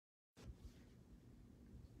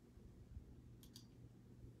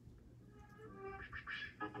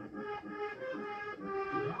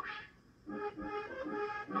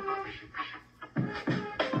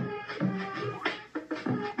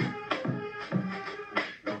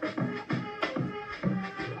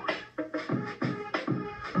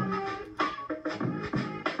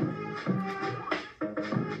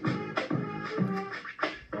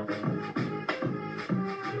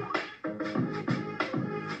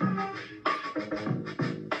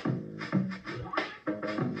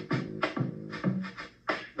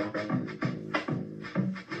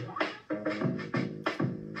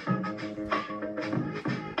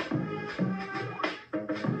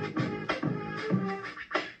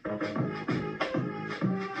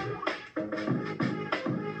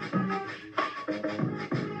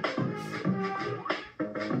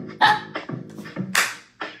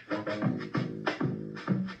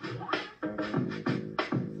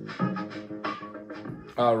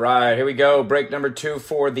All right, here we go. Break number 2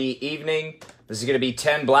 for the evening. This is going to be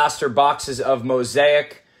 10 blaster boxes of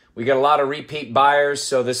Mosaic. We got a lot of repeat buyers,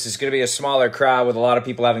 so this is going to be a smaller crowd with a lot of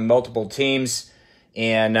people having multiple teams.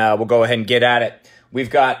 And we'll go ahead and get at it.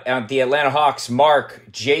 We've got the Atlanta Hawks, Mark,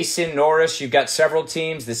 Jason Norris. You've got several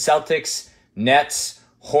teams, the Celtics, Nets,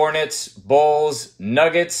 Hornets, Bulls,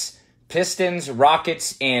 Nuggets, Pistons,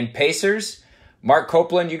 Rockets, and Pacers. Mark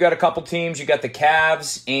Copeland, you got a couple teams. You got the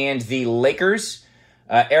Cavs and the Lakers.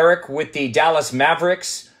 Eric with the Dallas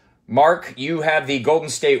Mavericks. Mark, you have the Golden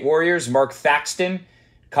State Warriors. Mark Thaxton.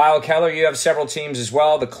 Kyle Keller, you have several teams as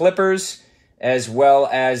well. The Clippers, as well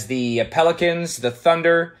as the Pelicans, the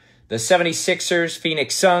Thunder, the 76ers,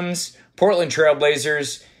 Phoenix Suns, Portland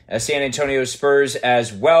Trailblazers, San Antonio Spurs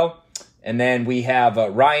as well. And then we have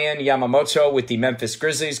Ryan Yamamoto with the Memphis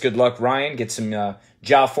Grizzlies. Good luck, Ryan. Get some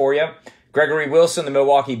job for you. Gregory Wilson, the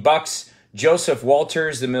Milwaukee Bucks. Joseph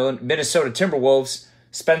Walters, the Minnesota Timberwolves.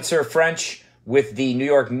 Spencer French with the New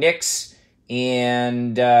York Knicks.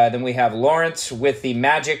 And then we have Lawrence with the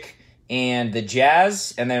Magic and the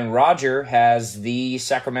Jazz. And then Roger has the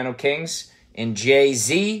Sacramento Kings. And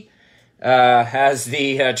Jay-Z has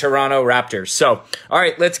the Toronto Raptors. So, all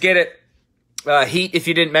right, let's get it. Heat, if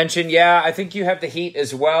you didn't mention. Yeah, I think you have the Heat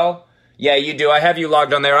as well. Yeah, you do. I have you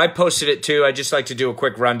logged on there. I posted it too. I just like to do a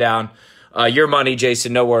quick rundown. Your money,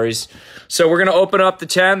 Jason, no worries. So we're going to open up the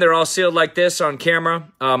 10. They're all sealed like this on camera.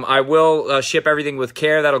 I will ship everything with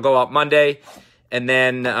care. That'll go out Monday. And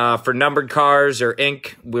then for numbered cars or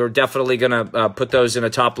ink, we're definitely going to put those in a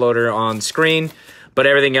top loader on screen. But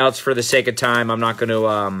everything else, for the sake of time, I'm not going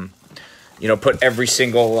to put every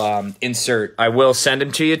single insert. I will send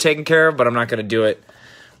them to you taken care of, but I'm not going to do it,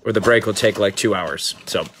 or the break will take like 2 hours.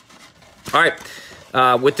 So, all right.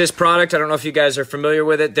 With this product, I don't know if you guys are familiar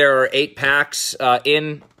with it. There are 8 packs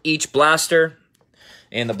in each blaster,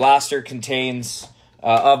 and the blaster contains,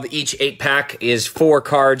 of each 8-pack, is 4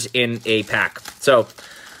 cards in a pack. So,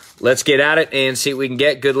 let's get at it and see what we can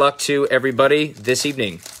get. Good luck to everybody this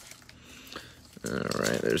evening. All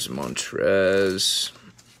right, there's Montrez.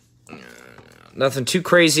 Nothing too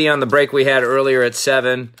crazy on the break we had earlier at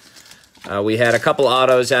 7. We had a couple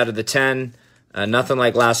autos out of the 10. Nothing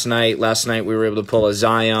like last night. Last night we were able to pull a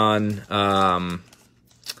Zion.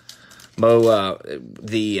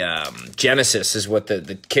 Genesis is what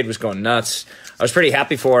the kid was going nuts. I was pretty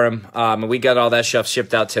happy for him. And we got all that stuff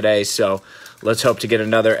shipped out today. So let's hope to get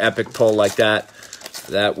another epic pull like that.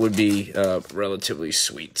 That would be relatively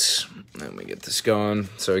sweet. Let me get this going.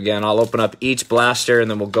 So again, I'll open up each blaster and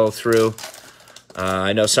then we'll go through.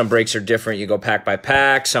 I know some breaks are different. You go pack by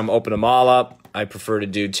pack. Some open them all up. I prefer to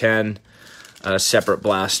do 10 separate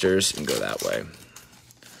blasters and go that way.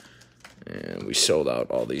 And we sold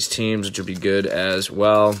out all these teams, which will be good as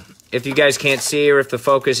well. If you guys can't see or if the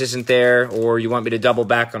focus isn't there or you want me to double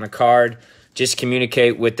back on a card, just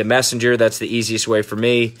communicate with the messenger. That's the easiest way for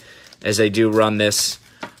me, as I do run this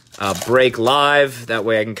break live. That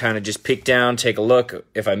way I can kind of just peek down, take a look.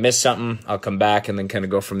 If I miss something, I'll come back and then kind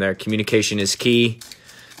of go from there. Communication is key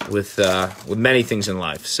with many things in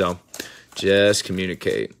life. So just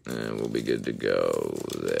communicate and we'll be good to go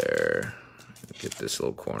there. Get this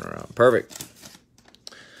little corner out. Perfect.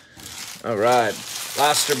 All right.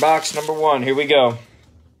 Blaster box number 1. Here we go.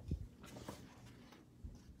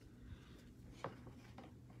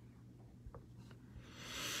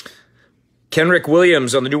 Kenrick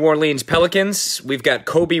Williams on the New Orleans Pelicans. We've got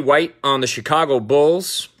Kobe White on the Chicago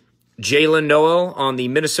Bulls. Jalen Noel on the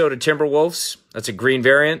Minnesota Timberwolves. That's a green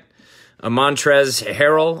variant. Montrez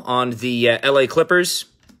Harrell on the LA Clippers.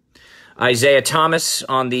 Isaiah Thomas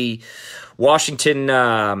on the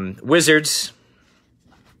Washington Wizards.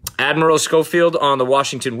 Admiral Schofield on the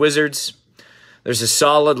Washington Wizards. There's a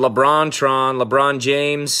solid LeBron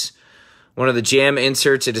James. One of the jam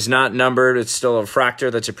inserts. It is not numbered. It's still a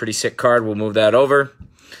refractor. That's a pretty sick card. We'll move that over.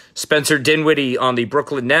 Spencer Dinwiddie on the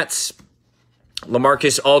Brooklyn Nets.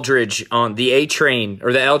 LaMarcus Aldridge on the L train,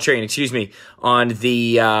 on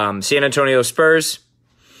the San Antonio Spurs.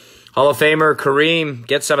 Hall of Famer Kareem.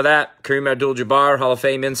 Get some of that. Kareem Abdul-Jabbar, Hall of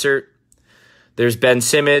Fame insert. There's Ben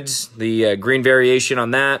Simmons, the green variation on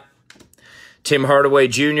that. Tim Hardaway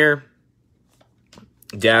Jr.,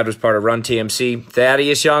 Dad was part of Run TMC.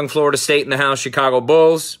 Thaddeus Young, Florida State in the house, Chicago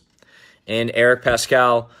Bulls. And Eric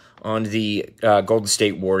Pascal on the Golden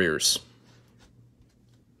State Warriors.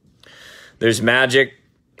 There's Magic,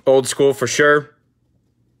 old school for sure.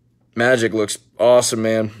 Magic looks awesome,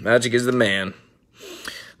 man. Magic is the man.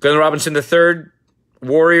 Glenn Robinson III,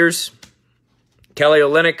 Warriors. Kelly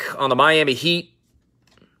Olynyk on the Miami Heat.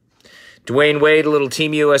 Dwayne Wade, a little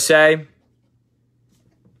Team USA.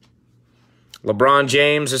 LeBron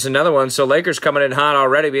James is another one. So Lakers coming in hot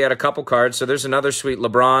already. We had a couple cards. So there's another sweet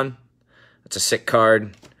LeBron. That's a sick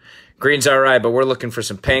card. Green's all right, but we're looking for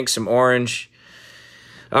some pink, some orange.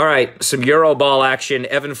 All right, some Euro ball action.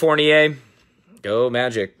 Evan Fournier. Go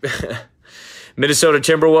Magic. Minnesota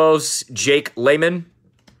Timberwolves. Jake Layman.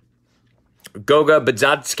 Goga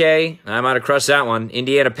Badzadske. I might have crushed that one.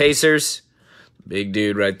 Indiana Pacers. Big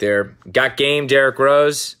dude right there. Got game, Derrick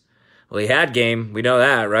Rose. Well, he had game. We know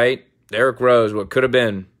that, right? Derrick Rose, what could have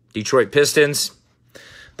been. Detroit Pistons.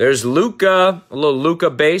 There's Luka, a little Luka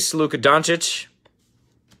base, Luka Doncic.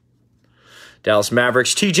 Dallas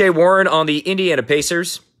Mavericks. TJ Warren on the Indiana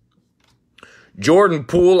Pacers. Jordan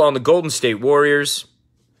Poole on the Golden State Warriors.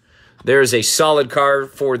 There's a solid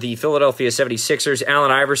card for the Philadelphia 76ers.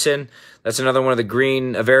 Allen Iverson. That's another one of the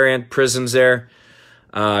green variant prisms there.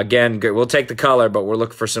 Again, we'll take the color, but we're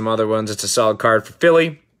looking for some other ones. It's a solid card for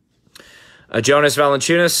Philly. Jonas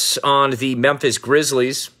Valanciunas on the Memphis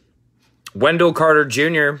Grizzlies. Wendell Carter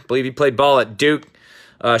Jr., believe he played ball at Duke.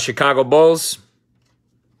 Chicago Bulls.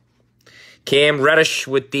 Cam Reddish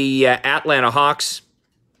with the Atlanta Hawks.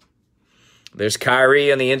 There's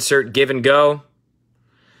Kyrie on the insert give and go.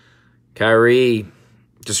 Kyrie,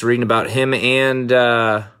 just reading about him and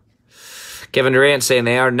Kevin Durant saying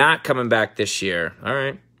they are not coming back this year. All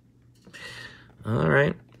right. All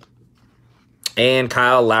right. And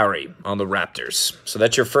Kyle Lowry on the Raptors. So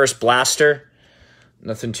that's your first blaster.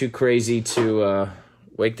 Nothing too crazy to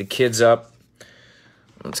wake the kids up.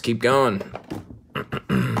 Let's keep going.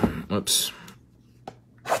 Whoops.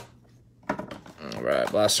 All right,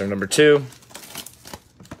 blaster number 2.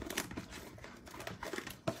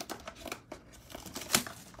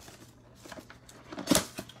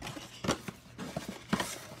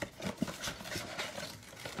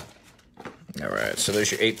 All right, so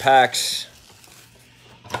there's your 8 packs.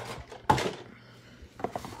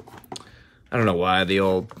 I don't know why the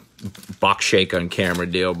old box shake on camera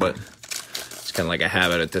deal, but it's kind of like a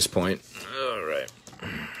habit at this point. All right.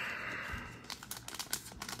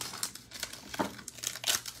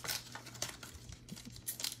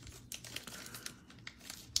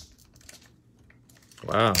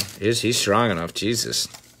 Wow, is he strong enough? Jesus.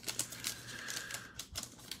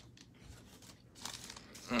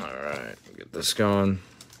 All right, get this going.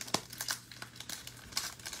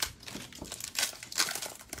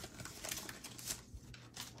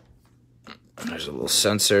 There's a little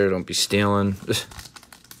sensor. Don't be stealing.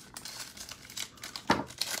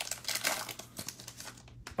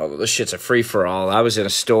 Although this shit's a free-for-all. I was in a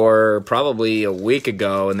store probably a week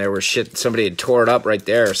ago, and there was shit. Somebody had tore it up right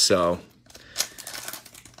there, so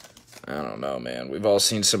I don't know, man. We've all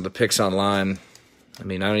seen some of the pics online. I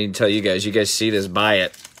mean, I don't need to tell you guys. You guys see this, buy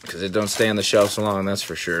it, because it don't stay on the shelf so long, that's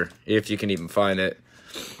for sure, if you can even find it.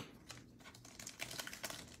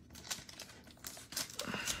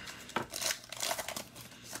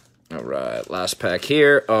 All right, last pack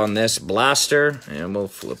here on this blaster, and we'll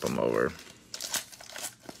flip them over.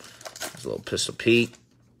 There's a little Pistol Pete.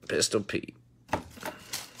 Pistol Pete.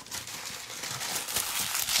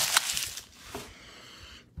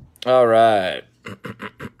 All right.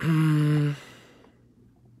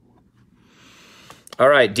 All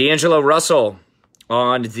right, D'Angelo Russell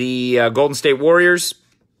on the Golden State Warriors.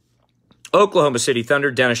 Oklahoma City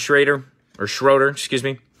Thunder, Dennis Schroeder, excuse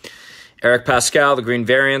me. Eric Pascal, the green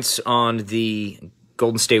variants on the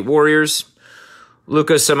Golden State Warriors.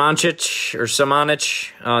 Luka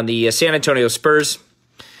Samanic on the San Antonio Spurs.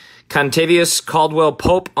 Contavious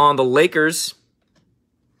Caldwell-Pope on the Lakers.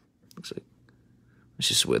 Looks like, let's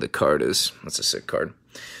just where the card is. That's a sick card.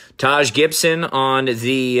 Taj Gibson on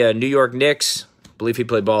the New York Knicks. I believe he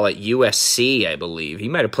played ball at USC, I believe. He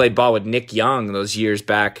might have played ball with Nick Young those years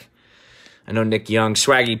back. I know Nick Young.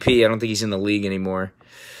 Swaggy P, I don't think he's in the league anymore.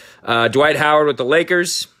 Dwight Howard with the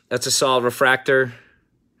Lakers. That's a solid refractor.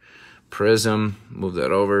 Prism. Move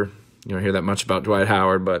that over. You don't hear that much about Dwight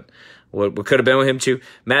Howard, but what could have been with him too.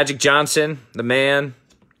 Magic Johnson, the man.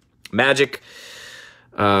 Magic.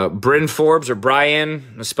 Bryn Forbes, or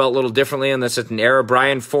Brian, spelled a little differently, and that's an error.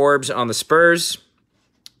 Brian Forbes on the Spurs.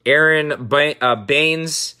 Aaron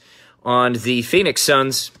Baines on the Phoenix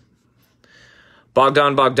Suns.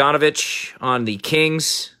 Bogdan Bogdanovic on the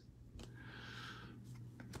Kings.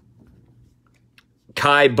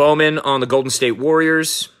 Kai Bowman on the Golden State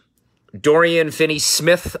Warriors. Dorian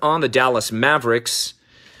Finney-Smith on the Dallas Mavericks.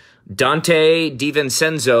 Dante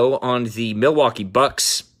DiVincenzo on the Milwaukee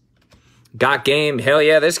Bucks. Got game. Hell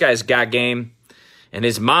yeah, this guy's got game. And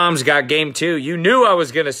his mom's got game too. You knew I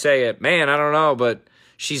was going to say it. Man, I don't know, but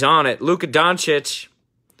she's on it. Luka Doncic.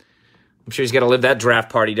 I'm sure he's got to live that draft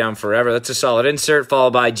party down forever. That's a solid insert,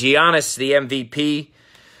 followed by Giannis, the MVP,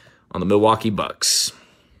 on the Milwaukee Bucks.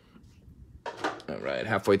 All right,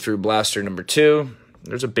 halfway through blaster number 2.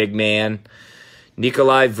 There's a big man,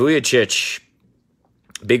 Nikolai Vujicic.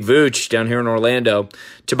 Big Vooch down here in Orlando.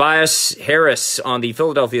 Tobias Harris on the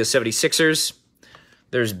Philadelphia 76ers.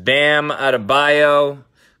 There's Bam Adebayo.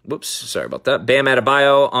 Whoops, sorry about that. Bam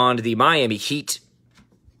Adebayo on the Miami Heat.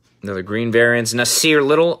 Another green variants. Nasir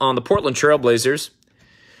Little on the Portland Trail Blazers.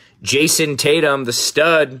 Jason Tatum, the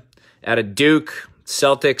stud, out of Duke.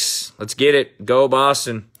 Celtics, let's get it. Go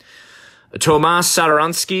Boston. Tomas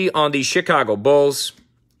Satoransky on the Chicago Bulls.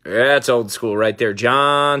 That's old school right there.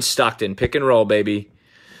 John Stockton, pick and roll, baby.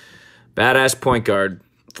 Badass point guard,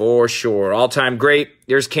 for sure. All-time great.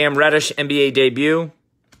 There's Cam Reddish, NBA debut.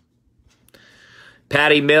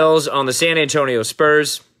 Patty Mills on the San Antonio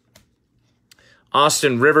Spurs.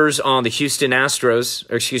 Austin Rivers on the Houston Astros.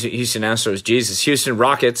 Or excuse me, Houston Astros. Jesus. Houston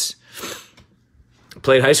Rockets.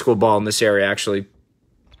 Played high school ball in this area, actually,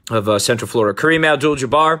 of Central Florida. Kareem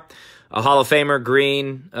Abdul-Jabbar, a Hall of Famer,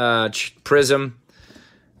 green, prism.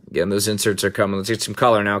 Again, those inserts are coming. Let's get some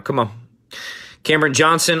color now. Come on. Cameron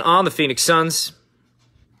Johnson on the Phoenix Suns.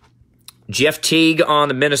 Jeff Teague on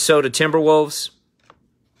the Minnesota Timberwolves.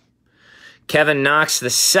 Kevin Knox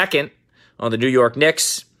II on the New York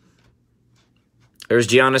Knicks. There's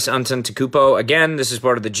Giannis Antetokounmpo. Again, this is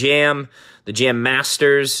part of the Jam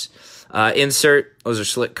Masters insert. Those are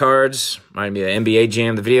slick cards. Remind me of the NBA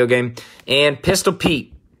Jam, the video game. And Pistol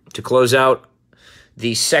Pete to close out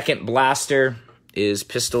the second blaster is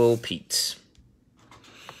Pistol Pete.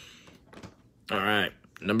 All right,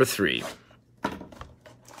 number 3.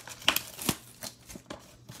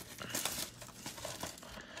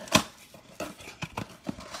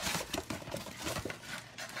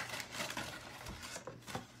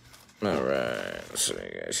 All right, so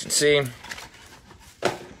you guys can see.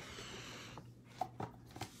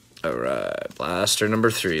 All right, blaster number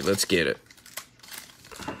 3. Let's get it.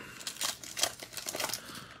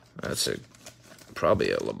 That's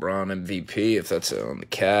probably a LeBron MVP if that's on the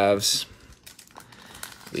Cavs.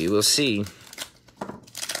 We will see. All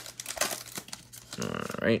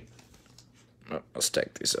right. Oh, I'll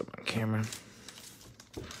stack these up on camera.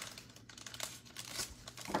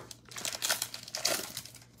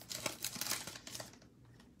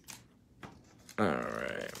 All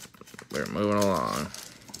right. We're moving along.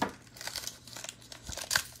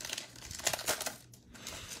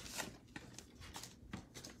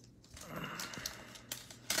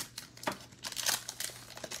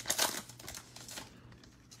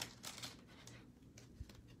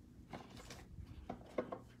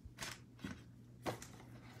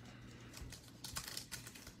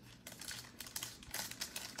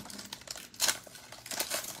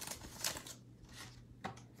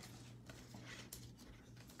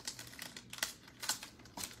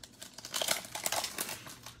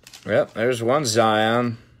 Yep, there's one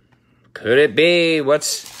Zion. Could it be?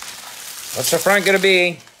 What's the front going to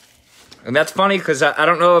be? And that's funny because I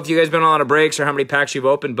don't know if you guys been on a lot of breaks or how many packs you've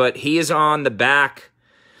opened, but he is on the back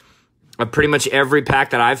of pretty much every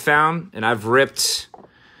pack that I've found, and I've ripped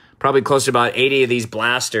probably close to about 80 of these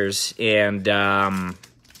blasters, and I'll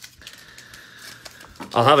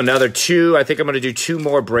have another 2. I think I'm going to do 2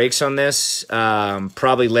 more breaks on this,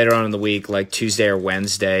 probably later on in the week, like Tuesday or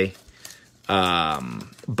Wednesday.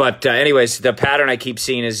 But anyways, the pattern I keep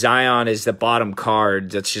seeing is Zion is the bottom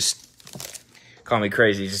card. That's just, call me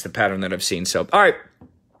crazy, just the pattern that I've seen. So, all right.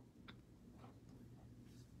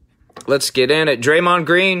 Let's get in it. Draymond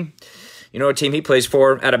Green, you know what team he plays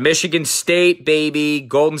for? Out of Michigan State, baby.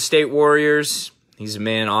 Golden State Warriors. He's a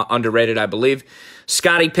man underrated, I believe.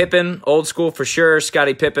 Scottie Pippen, old school for sure.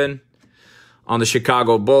 Scottie Pippen on the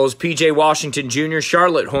Chicago Bulls. P.J. Washington Jr.,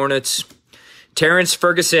 Charlotte Hornets. Terrence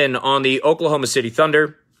Ferguson on the Oklahoma City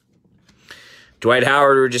Thunder. Dwight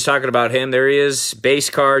Howard, we were just talking about him. There he is. Base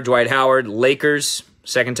card, Dwight Howard, Lakers.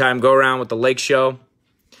 Second time go around with the Lake Show.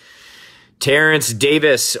 Terrence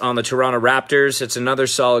Davis on the Toronto Raptors. It's another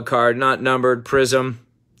solid card, not numbered. Prism.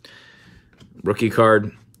 Rookie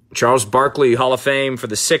card. Charles Barkley, Hall of Fame for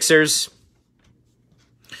the Sixers.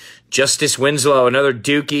 Justice Winslow, another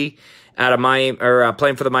Dookie out of Miami, or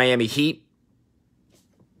playing for the Miami Heat.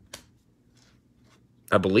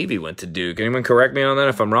 I believe he went to Duke. Anyone correct me on that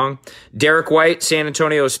if I'm wrong? Derek White, San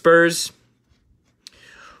Antonio Spurs.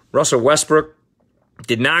 Russell Westbrook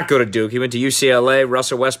did not go to Duke. He went to UCLA.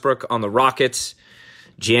 Russell Westbrook on the Rockets.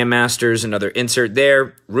 Jam Masters, another insert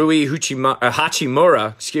there. Rui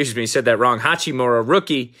Hachimura, excuse me, said that wrong. Hachimura,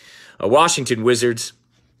 rookie, Washington Wizards.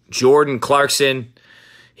 Jordan Clarkson.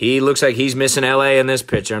 He looks like he's missing LA in this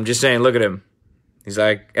picture. I'm just saying, look at him. He's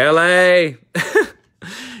like, LA.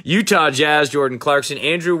 Utah Jazz, Jordan Clarkson.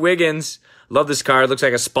 Andrew Wiggins, Love this card. Looks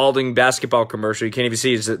like a Spalding basketball commercial. You can't even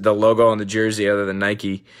see the logo on the jersey other than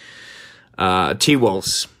Nike.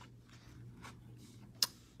 T-Wolves.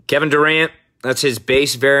 Kevin Durant. That's his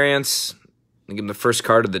base variance. I'll give him the first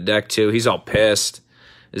card of the deck, too. He's all pissed.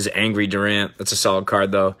 This is Angry Durant. That's a solid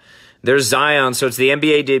card, though. There's Zion. So it's the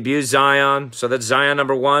NBA debut, Zion. So that's Zion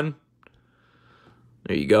number 1.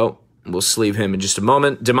 There you go. We'll sleeve him in just a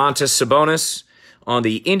moment. Domantas Sabonis on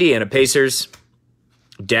the Indiana Pacers.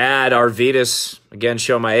 Dad, Arvydas. Again,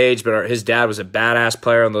 show my age, but his dad was a badass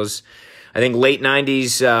player on those, I think, late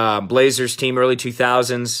 90s Blazers team, early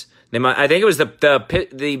 2000s. I think it was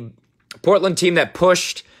the Portland team that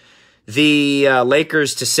pushed the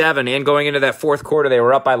Lakers to 7, and going into that fourth quarter, they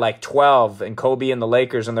were up by like 12, and Kobe and the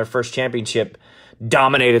Lakers in their first championship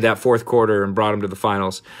dominated that fourth quarter and brought them to the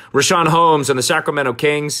finals. Rashawn Holmes on the Sacramento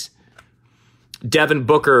Kings. Devin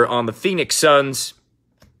Booker on the Phoenix Suns.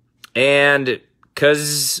 And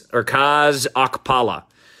Kaz Okpala.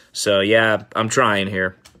 So, yeah, I'm trying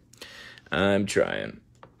here. I'm trying.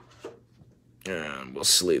 And we'll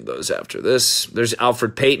sleeve those after this. There's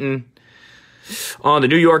Alfred Payton on the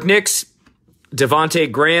New York Knicks.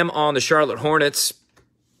 Devontae Graham on the Charlotte Hornets.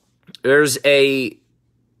 There's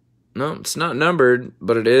no, it's not numbered,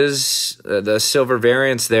 but it is the silver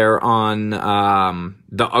variants there on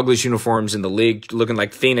the ugliest uniforms in the league, looking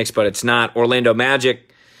like Phoenix, but it's not. Orlando Magic.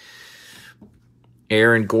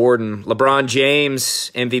 Aaron Gordon. LeBron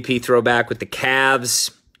James, MVP throwback with the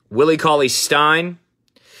Cavs. Willie Cauley-Stein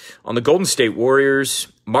on the Golden State Warriors.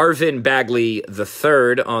 Marvin Bagley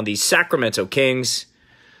III on the Sacramento Kings.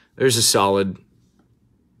 There's a solid,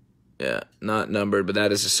 yeah, not numbered, but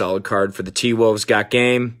that is a solid card for the T-Wolves. Got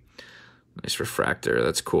game. Nice refractor.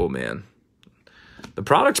 That's cool, man. The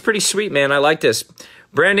product's pretty sweet, man. I like this.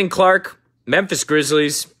 Brandon Clark, Memphis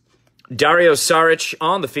Grizzlies. Dario Saric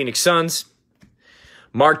on the Phoenix Suns.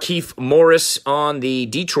 Markieff Morris on the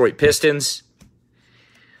Detroit Pistons.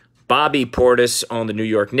 Bobby Portis on the New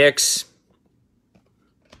York Knicks.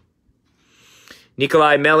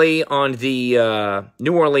 Nikolai Melli on the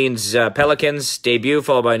New Orleans Pelicans. Debut,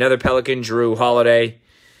 followed by another Pelican, Drew Holiday.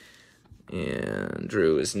 And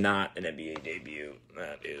Drew is not an NBA debut.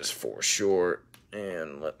 That is for sure.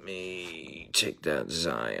 And let me take that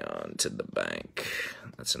Zion to the bank.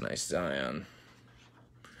 That's a nice Zion.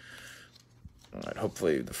 All right,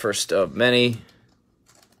 hopefully the first of many.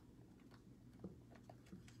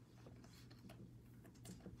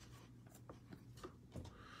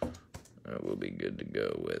 We'll be good to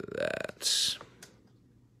go with that.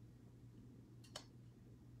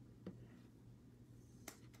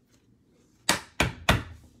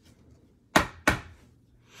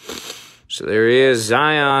 So there he is,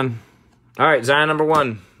 Zion. All right, Zion number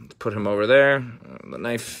 1. Let's put him over there, the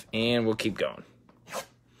knife, and we'll keep going.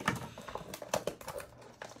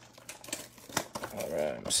 All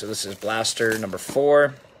right, so this is Blaster number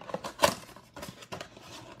 4.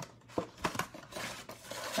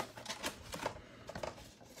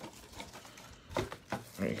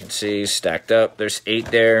 You can see stacked up. There's 8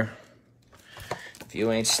 there. If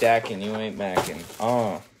you ain't stacking, you ain't macking.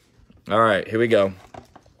 Oh. All right, here we go.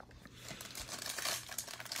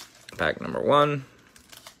 Pack number 1.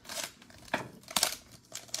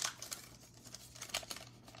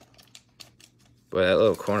 Boy, that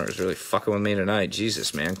little corner is really fucking with me tonight.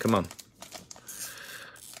 Jesus, man. Come on.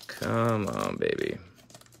 Come on, baby.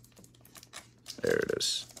 There it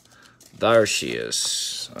is. There she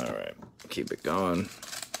is. All right. Keep it going.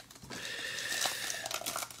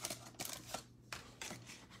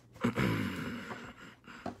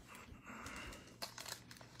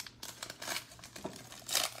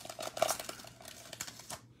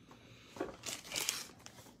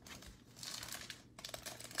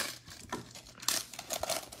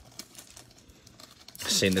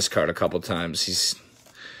 Seen this card a couple times. He's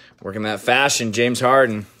working that fashion. James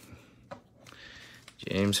Harden.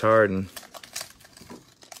 James Harden.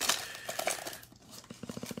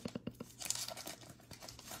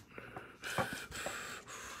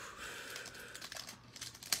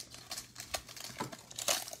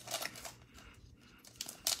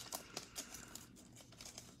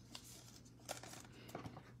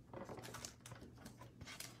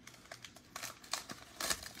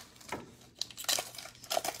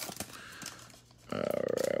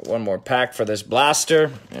 One more pack for this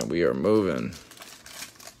blaster, and we are moving.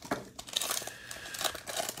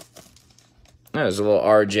 There's a little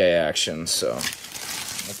RJ action, so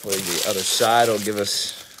hopefully the other side will give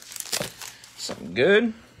us something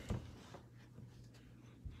good.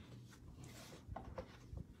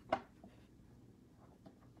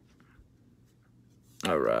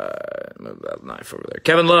 All right, move that knife over there.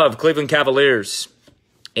 Kevin Love, Cleveland Cavaliers.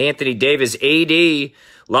 Anthony Davis, AD,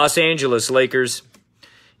 Los Angeles Lakers.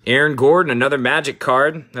 Aaron Gordon, another Magic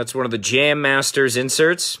card. That's one of the Jam Masters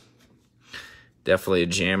inserts. Definitely a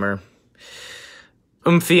jammer.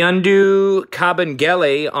 Mfiondu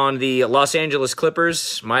Kabengele on the Los Angeles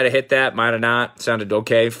Clippers. Might have hit that, might have not. Sounded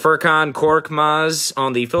okay. Furkan Korkmaz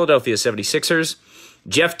on the Philadelphia 76ers.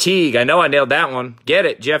 Jeff Teague. I know I nailed that one. Get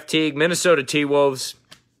it, Jeff Teague. Minnesota T-Wolves.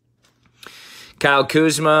 Kyle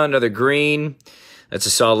Kuzma, another green. That's a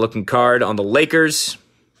solid-looking card on the Lakers.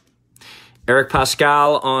 Eric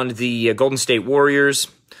Pascal on the Golden State Warriors.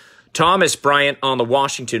 Thomas Bryant on the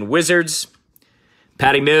Washington Wizards.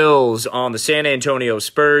 Patty Mills on the San Antonio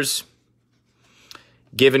Spurs.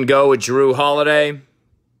 Give and go with Jrue Holiday.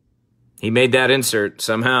 He made that insert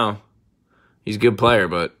somehow. He's a good player,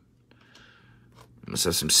 but must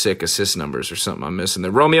have some sick assist numbers or something I'm missing.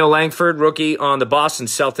 The Romeo Langford, rookie on the Boston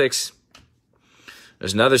Celtics.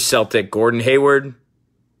 There's another Celtic, Gordon Hayward.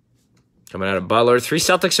 Coming out of Butler. 3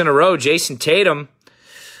 Celtics in a row. Jason Tatum.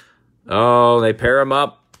 Oh, they pair him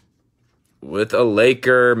up with a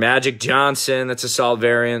Laker, Magic Johnson. That's a solid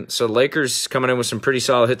variant. So Lakers coming in with some pretty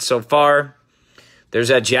solid hits so far. There's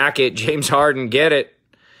that jacket. James Harden, get it.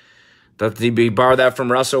 Thought he borrowed that from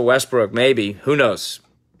Russell Westbrook, maybe. Who knows?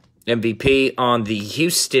 MVP on the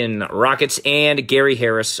Houston Rockets and Gary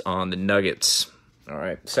Harris on the Nuggets. All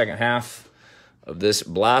right, second half of this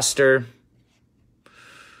blaster.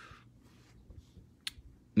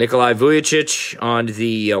 Nikolai Vujicic on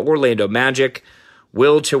the Orlando Magic.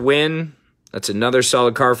 Will to win. That's another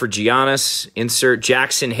solid card for Giannis. Insert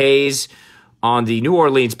Jackson Hayes on the New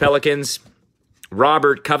Orleans Pelicans.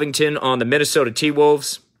 Robert Covington on the Minnesota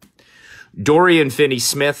T-Wolves. Dorian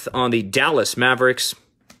Finney-Smith on the Dallas Mavericks.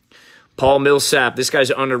 Paul Millsap. This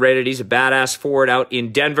guy's underrated. He's a badass forward out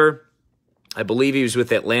in Denver. I believe he was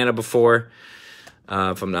with Atlanta before,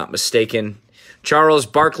 if I'm not mistaken. Charles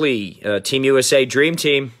Barkley, Team USA Dream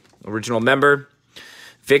Team, original member.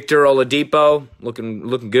 Victor Oladipo,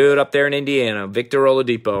 looking good up there in Indiana. Victor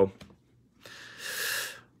Oladipo.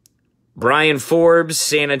 Brian Forbes,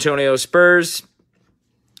 San Antonio Spurs.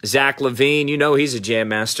 Zach LaVine, you know he's a jam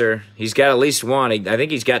master. He's got at least one. I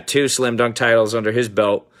think he's got 2 slam dunk titles under his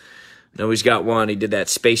belt. No, he's got one. He did that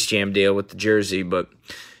Space Jam deal with the jersey. But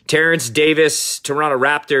Terrence Davis, Toronto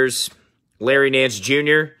Raptors. Larry Nance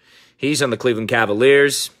Jr., he's on the Cleveland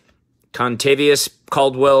Cavaliers. Contavious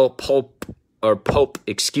Caldwell Pope,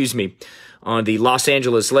 on the Los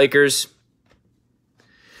Angeles Lakers.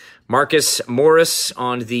 Marcus Morris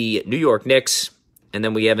on the New York Knicks. And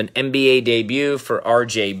then we have an NBA debut for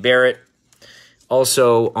R.J. Barrett,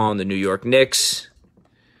 also on the New York Knicks.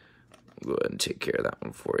 Go ahead and take care of that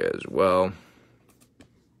one for you as well.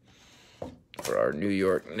 For our New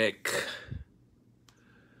York Knick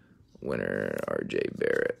winner, R.J.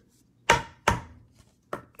 Barrett.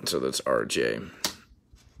 So that's R.J.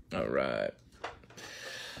 All right.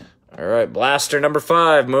 All right, blaster number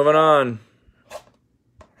 5. Moving on.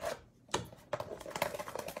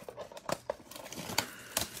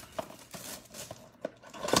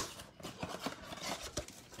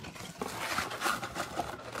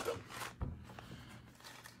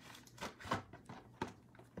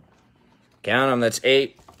 Count them, that's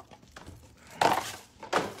 8.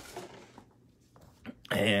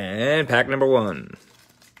 And pack number 1.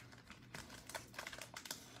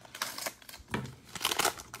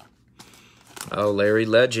 Oh, Larry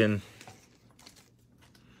Legend.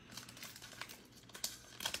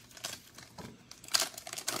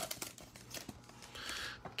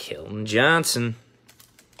 Keldon Johnson.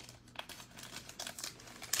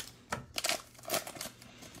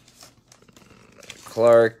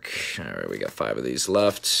 Clark. All right, we got 5 of these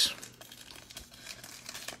left.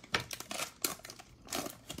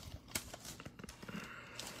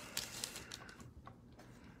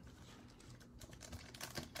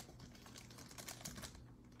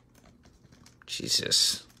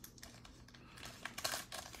 Jesus.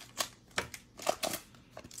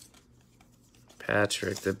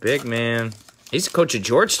 Patrick, the big man. He's the coach of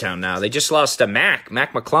Georgetown now. They just lost to Mac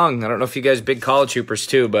McClung. I don't know if you guys are big college hoopers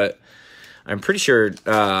too, but I'm pretty sure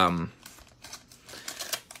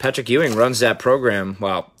Patrick Ewing runs that program.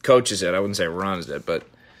 Well, coaches it. I wouldn't say runs it, but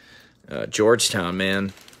Georgetown,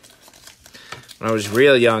 man. When I was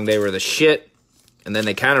real young, they were the shit. And then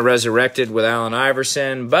they kind of resurrected with Allen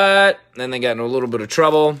Iverson, but then they got in a little bit of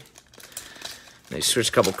trouble. They switched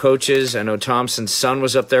a couple coaches. I know Thompson's son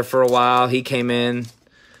was up there for a while. He came in.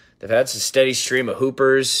 They've had some steady stream of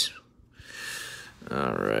hoopers.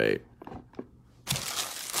 All right.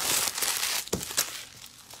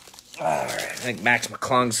 All right. I think Max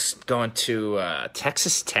McClung's going to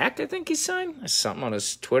Texas Tech, I think he signed. There's something on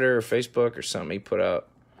his Twitter or Facebook or something he put out.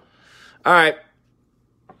 All right.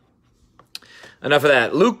 Enough of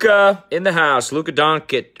that. Luka in the house. Luka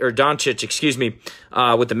Doncic, excuse me,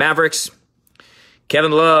 with the Mavericks.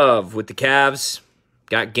 Kevin Love with the Cavs.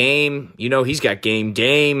 Got game. You know he's got game.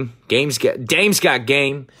 Dame's got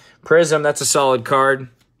game. Prism, that's a solid card.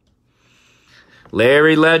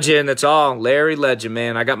 Larry Legend, that's all. Larry Legend,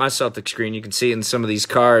 man. I got my Celtic screen. You can see it in some of these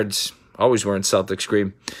cards. Always wearing Celtic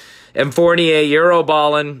screen. M. Fournier, Euro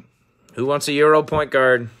balling. Who wants a Euro point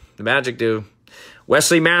guard? The Magic do.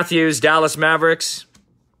 Wesley Matthews, Dallas Mavericks.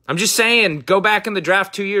 I'm just saying, go back in the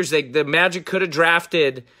draft 2 years. The Magic could have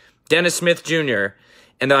drafted Dennis Smith Jr.,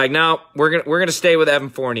 and they're like, no, we're gonna stay with Evan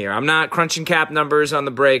Fournier. I'm not crunching cap numbers on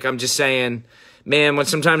the break. I'm just saying, man,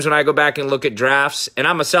 sometimes when I go back and look at drafts, and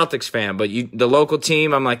I'm a Celtics fan, but the local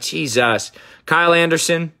team, I'm like, Jesus. Kyle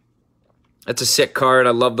Anderson, that's a sick card.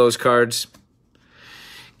 I love those cards.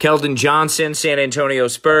 Keldon Johnson, San Antonio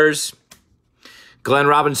Spurs. Glenn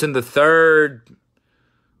Robinson III,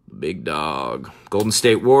 big dog. Golden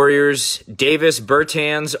State Warriors. Davis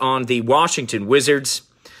Bertans on the Washington Wizards.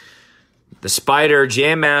 The Spider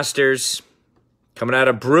Jam Masters. Coming out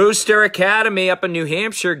of Brewster Academy up in New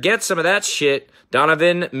Hampshire. Get some of that shit.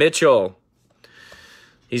 Donovan Mitchell.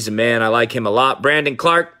 He's a man. I like him a lot. Brandon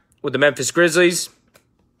Clark with the Memphis Grizzlies.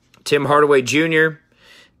 Tim Hardaway Jr.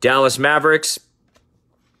 Dallas Mavericks.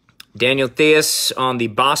 Daniel Theus on the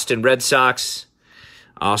Boston Red Sox.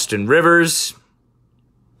 Austin Rivers.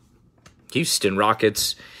 Houston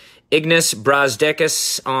Rockets. Ignas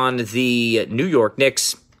Brazdeikis on the New York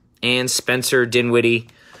Knicks. And Spencer Dinwiddie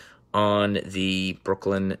on the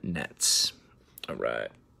Brooklyn Nets. All right.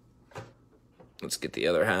 Let's get the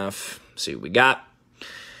other half. See what we got.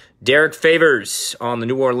 Derek Favors on the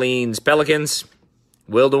New Orleans Pelicans.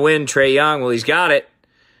 Will to win, Trae Young. Well, he's got it.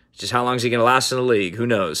 Just how long is he going to last in the league? Who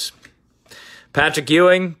knows? Patrick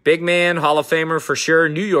Ewing, big man, Hall of Famer for sure.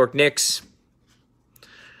 New York Knicks.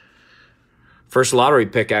 First lottery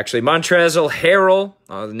pick, actually. Montrezl Harrell.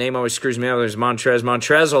 The name always screws me up. There's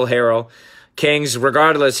Montrezl Harrell. Kings,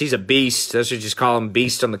 regardless, he's a beast. That's what you just call him,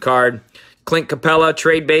 beast on the card. Clint Capella,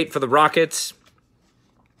 trade bait for the Rockets.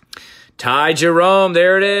 Ty Jerome,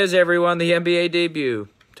 there it is, everyone, the NBA debut.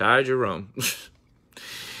 Ty Jerome.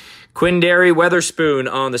 Quindary Weatherspoon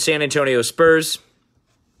on the San Antonio Spurs.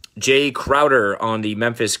 Jay Crowder on the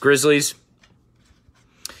Memphis Grizzlies.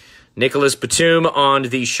 Nicholas Batum on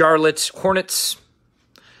the Charlotte Hornets.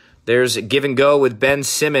 There's a give and go with Ben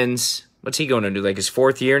Simmons. What's he going to do, like his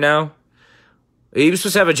fourth year now? He was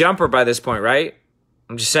supposed to have a jumper by this point, right?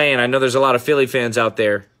 I'm just saying. I know there's a lot of Philly fans out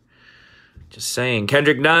there. Just saying.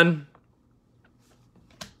 Kendrick Nunn.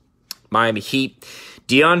 Miami Heat.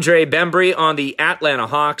 DeAndre Bembry on the Atlanta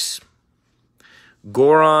Hawks.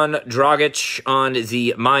 Goran Dragic on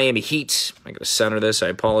the Miami Heat. I got to center this. I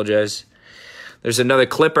apologize. There's another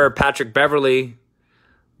Clipper, Patrick Beverly.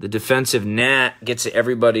 The defensive gnat gets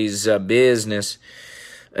everybody's business.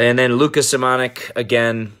 And then Lucas Simonik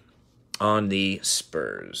again on the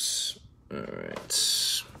Spurs. All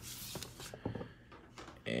right.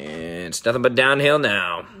 And it's nothing but downhill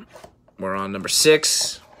now. We're on number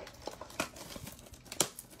 6.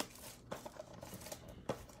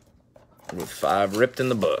 With 5 ripped in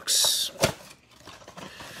the books.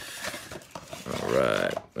 All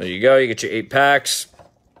right. There you go. You get your 8 packs.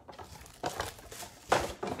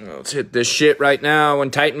 Let's hit this shit right now.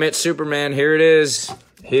 When Titan met Superman. Here it is.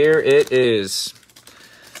 Here it is.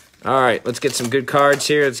 All right. Let's get some good cards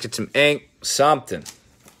here. Let's get some ink. Something.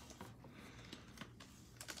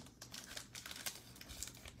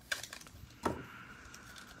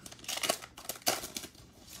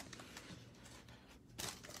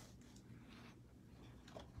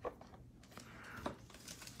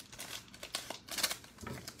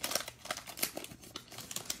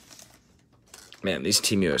 Man, these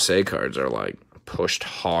Team USA cards are, like, pushed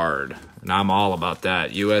hard. And I'm all about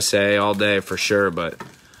that. USA all day for sure, but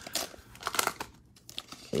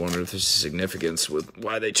I wonder if there's significance with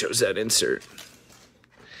why they chose that insert.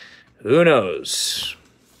 Who knows?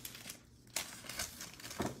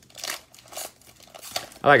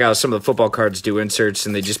 I like how some of the football cards do inserts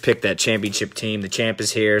and they just pick that championship team. The champ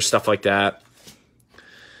is here, stuff like that.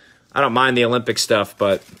 I don't mind the Olympic stuff,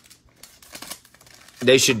 but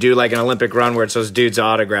they should do like an Olympic run where it's those dudes'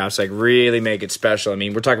 autographs, like really make it special. I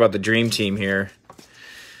mean, we're talking about the Dream Team here.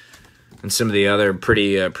 And some of the other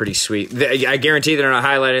pretty sweet. I guarantee they're not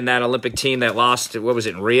highlighting that Olympic team that lost, what was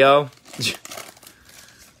it, in Rio?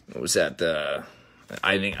 What was that?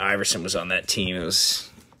 I think Iverson was on that team. It was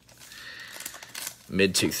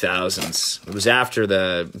mid-2000s. It was after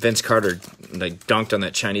the Vince Carter like dunked on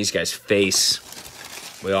that Chinese guy's face.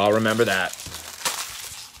 We all remember that.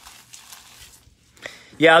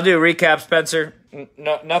 Yeah, I'll do a recap, Spencer.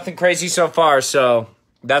 No, nothing crazy so far, so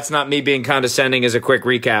that's not me being condescending as a quick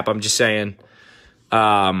recap. I'm just saying,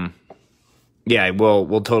 yeah,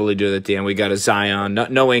 we'll totally do it at the end. We got a Zion,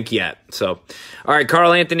 no ink yet. So, all right,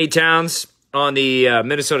 Karl Anthony Towns on the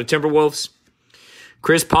Minnesota Timberwolves.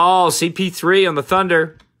 Chris Paul, CP3 on the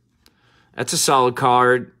Thunder. That's a solid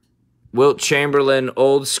card. Wilt Chamberlain,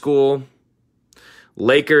 old school.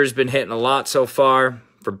 Lakers been hitting a lot so far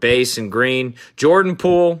for base and green. Jordan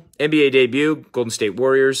Poole, NBA debut, Golden State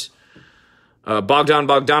Warriors.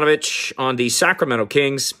 Bogdanovich on the Sacramento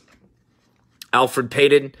Kings. Alfred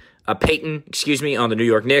Payton, on the New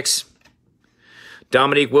York Knicks.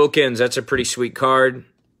 Dominique Wilkins, that's a pretty sweet card.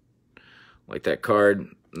 Like that card,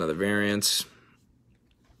 another variance.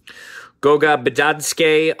 Goga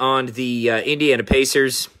Bitadze on the Indiana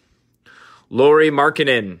Pacers. Lauri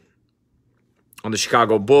Markkanen on the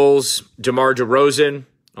Chicago Bulls. DeMar DeRozan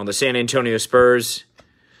on the San Antonio Spurs.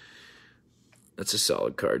 That's a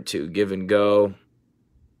solid card, too. Give and go.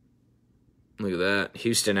 Look at that.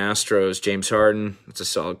 Houston Astros, James Harden. That's a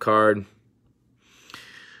solid card.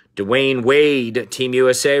 Dwayne Wade, Team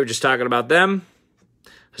USA. We're just talking about them.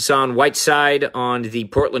 Hassan Whiteside on the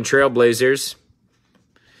Portland Trail Blazers.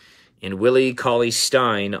 And Willie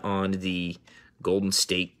Cauley-Stein on the Golden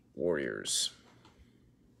State Warriors.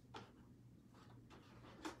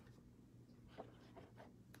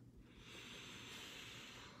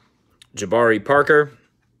 Jabari Parker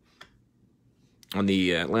on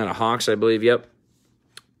the Atlanta Hawks, I believe, yep.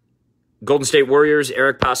 Golden State Warriors,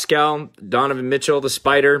 Eric Pascal, Donovan Mitchell, the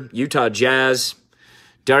Spider, Utah Jazz,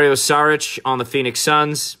 Dario Saric on the Phoenix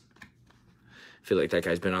Suns. I feel like that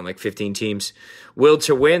guy's been on like 15 teams. Will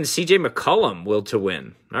to win, CJ McCollum, will to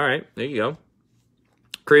win. All right, there you go.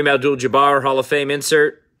 Kareem Abdul-Jabbar, Hall of Fame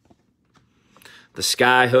insert. The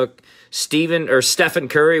Skyhook. Stephen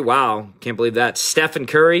Curry, wow, can't believe that. Stephen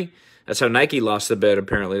Curry. That's how Nike lost the bet,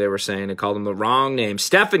 apparently. They were saying they called him the wrong name.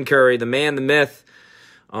 Stephen Curry, the man, the myth,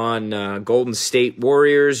 on Golden State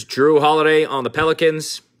Warriors. Drew Holiday on the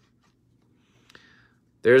Pelicans.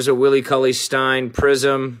 There's a Willie Cauley-Stein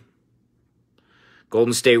Prism.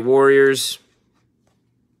 Golden State Warriors.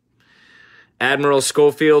 Admiral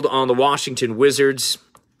Schofield on the Washington Wizards.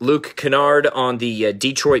 Luke Kennard on the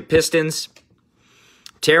Detroit Pistons.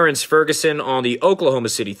 Terrence Ferguson on the Oklahoma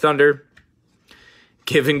City Thunder.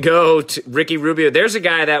 Give and go to Ricky Rubio. There's a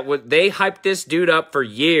guy that they hyped this dude up for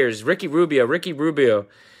years. Ricky Rubio.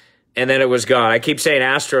 And then it was gone. I keep saying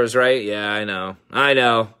Astros, right? Yeah, I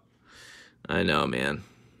know, man.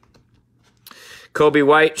 Kobe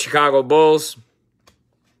White, Chicago Bulls.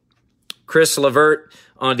 Chris LeVert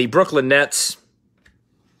on the Brooklyn Nets.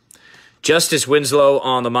 Justice Winslow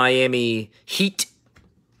on the Miami Heat.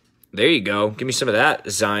 There you go. Give me some of that,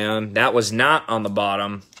 Zion. That was not on the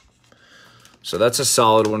bottom. So that's a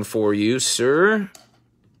solid one for you, sir.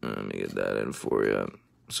 Let me get that in for you.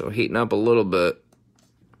 So heating up a little bit.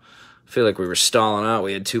 I feel like we were stalling out.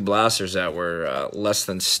 We had two blasters that were less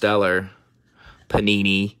than stellar.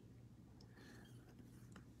 Panini.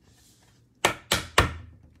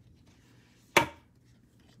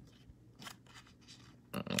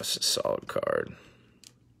 That's a solid card.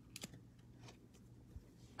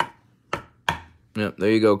 Yep,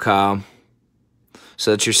 there you go, Kyle. So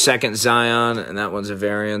that's your second Zion, and that one's a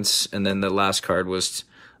variance. And then the last card was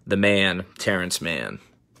the man, Terrence Mann.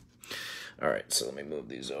 All right, so let me move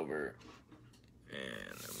these over.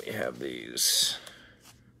 And then we have these.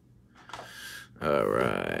 All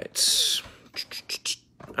right.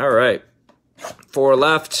 All right. 4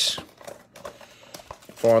 left.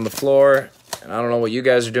 4 on the floor. And I don't know what you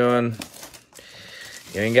guys are doing.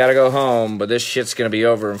 You ain't got to go home, but this shit's going to be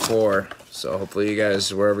over in 4. So hopefully you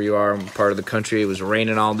guys, wherever you are, part of the country, it was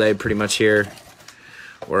raining all day pretty much here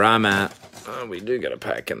where I'm at. Oh, we do got a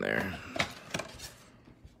pack in there.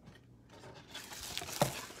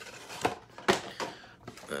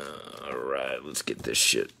 All right, let's get this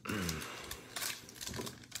shit.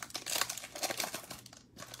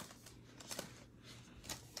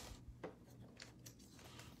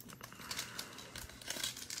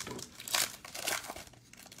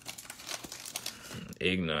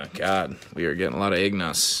 Igna, God, we are getting a lot of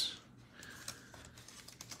Ignas.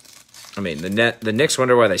 I mean, the Knicks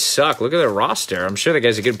wonder why they suck. Look at their roster. I'm sure the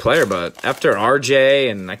guy's a good player, but after RJ,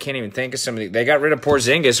 and I can't even think of somebody, they got rid of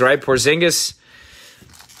Porzingis, right? Porzingis,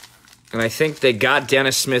 and I think they got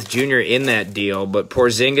Dennis Smith Jr. in that deal, but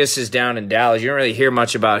Porzingis is down in Dallas. You don't really hear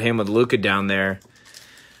much about him with Luka down there.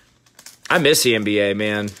 I miss the NBA,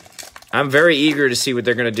 man. I'm very eager to see what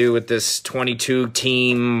they're going to do with this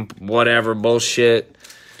 22-team whatever bullshit.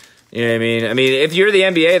 You know what I mean? I mean, if you're the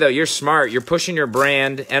NBA, though, you're smart. You're pushing your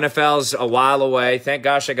brand. NFL's a while away. Thank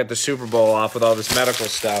gosh I got the Super Bowl off with all this medical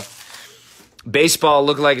stuff. Baseball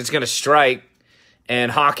looked like it's going to strike, and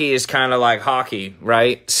hockey is kind of like hockey,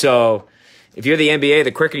 right? So if you're the NBA,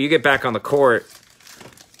 the quicker you get back on the court,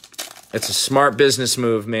 it's a smart business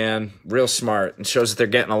move, man. Real smart. It shows that they're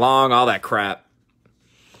getting along, all that crap.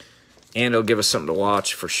 And it'll give us something to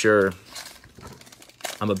watch for sure.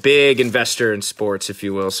 I'm a big investor in sports, if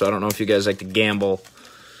you will, so I don't know if you guys like to gamble.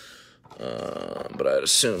 But I'd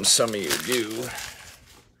assume some of you do.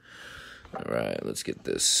 All right, let's get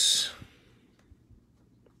this.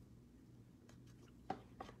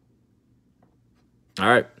 All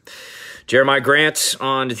right. Jeremiah Grant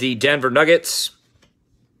on the Denver Nuggets.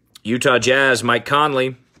 Utah Jazz, Mike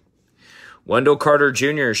Conley. Wendell Carter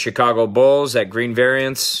Jr., Chicago Bulls, that green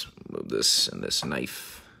variance. Move this and this knife.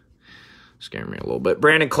 Scaring me a little bit.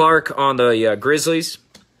 Brandon Clark on the Grizzlies.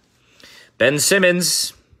 Ben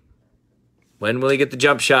Simmons. When will he get the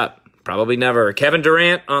jump shot? Probably never. Kevin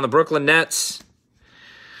Durant on the Brooklyn Nets.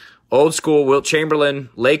 Old school, Wilt Chamberlain,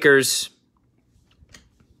 Lakers.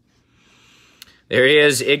 There he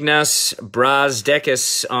is, Ignas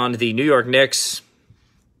Brazdeikis on the New York Knicks.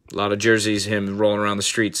 A lot of jerseys, him rolling around the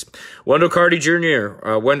streets. Wendell Carter Jr.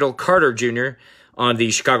 On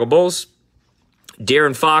the Chicago Bulls.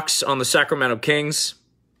 De'Aaron Fox on the Sacramento Kings.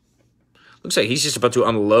 Looks like he's just about to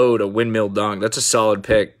unload a windmill dunk. That's a solid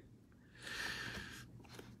pick.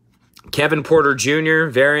 Kevin Porter Jr.,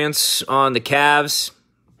 variance on the Cavs.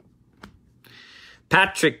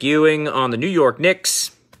 Patrick Ewing on the New York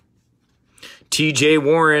Knicks. T.J.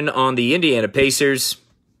 Warren on the Indiana Pacers.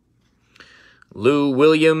 Lou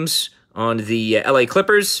Williams on the L.A.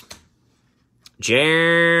 Clippers.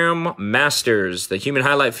 Jam Masters, the human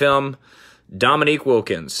highlight film. Dominique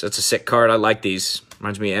Wilkins. That's a sick card. I like these.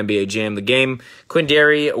 Reminds me of NBA Jam the Game.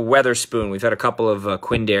 Quindary Weatherspoon. We've had a couple of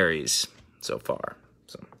Quindaries so far.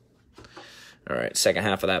 So, all right, second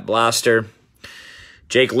half of that blaster.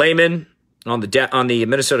 Jake Layman on the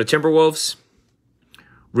Minnesota Timberwolves.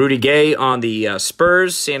 Rudy Gay on the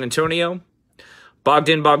Spurs, San Antonio.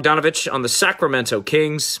 Bogdan Bogdanovic on the Sacramento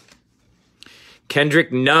Kings.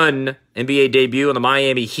 Kendrick Nunn, NBA debut on the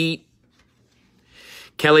Miami Heat.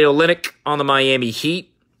 Kelly Olynyk on the Miami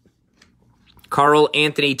Heat. Karl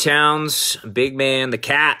Anthony Towns, big man, the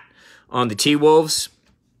Cat, on the T-Wolves.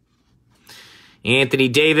 Anthony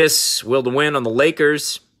Davis, will to win on the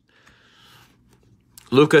Lakers.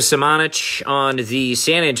 Luka Samanic on the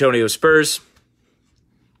San Antonio Spurs.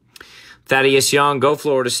 Thaddeus Young, go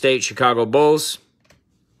Florida State, Chicago Bulls.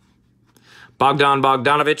 Bogdan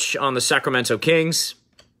Bogdanovic on the Sacramento Kings.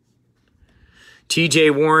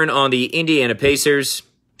 T.J. Warren on the Indiana Pacers.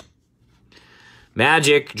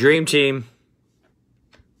 Magic, Dream Team.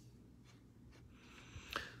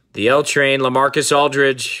 The L Train, LaMarcus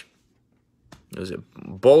Aldridge. Was it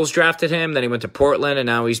Bulls drafted him, then he went to Portland, and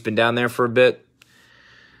now he's been down there for a bit.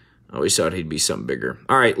 I always thought he'd be something bigger.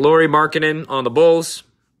 All right, Lauri Markkanen on the Bulls.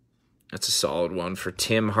 That's a solid one for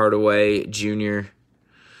Tim Hardaway Jr.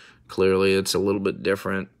 Clearly, it's a little bit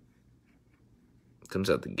different. Comes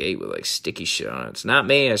out the gate with like sticky shit on it. It's not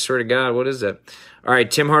me, I swear to God. What is that? All right,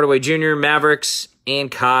 Tim Hardaway Jr., Mavericks, and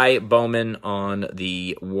Kai Bowman on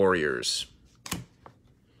the Warriors.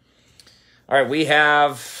 All right, we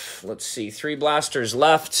have, let's see, 3 blasters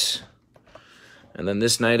left. And then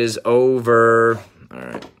this night is over. All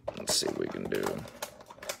right, let's see what we can do.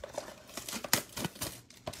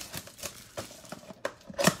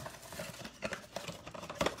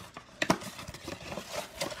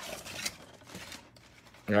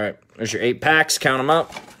 All right, there's your 8 packs. Count them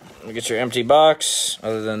up. You get your empty box,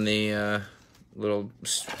 other than the little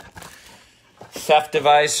theft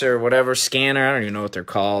device or whatever, scanner. I don't even know what they're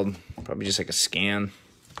called. Probably just like a scan.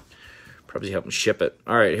 Probably help them ship it.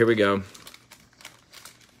 All right, here we go.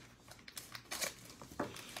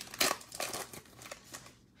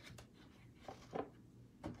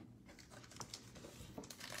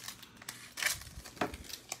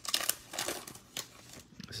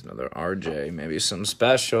 Another RJ, maybe some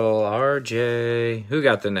special. RJ. Who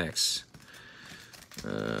got the next?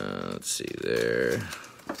 Let's see there.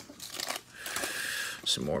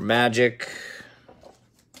 Some more Magic.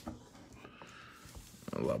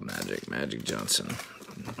 I love Magic. Magic Johnson.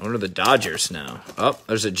 I wonder the Dodgers now. Oh,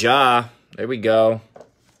 there's a Ja. There we go.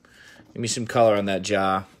 Give me some color on that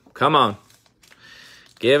Ja. Come on.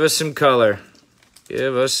 Give us some color.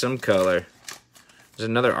 Give us some color. There's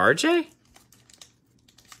another RJ?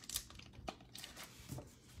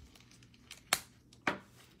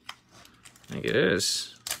 I think it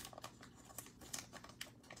is.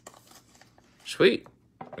 Sweet.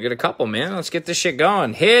 We We got a couple, man. Let's get this shit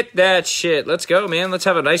going. Hit that shit. Let's go, man. Let's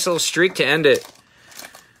have a nice little streak to end it.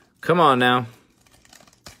 Come on now.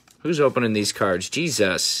 Who's opening these cards?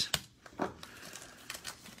 Jesus. All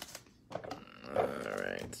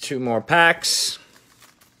right. 2 more packs.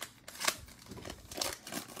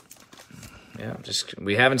 Yeah,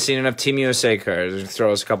 we haven't seen enough Team USA cards.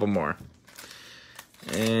 Throw us a couple more.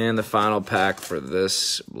 And the final pack for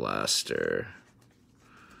this blaster.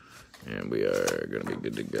 And we are going to be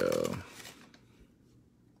good to go.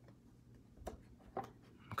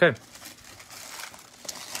 Okay.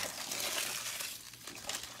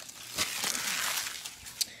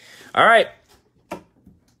 All right.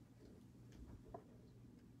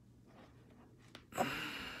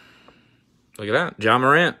 Look at that. John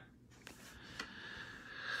Morant.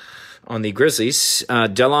 On the Grizzlies,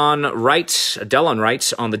 Delon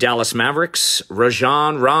Wright on the Dallas Mavericks.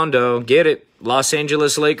 Rajon Rondo, get it. Los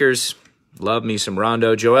Angeles Lakers, love me some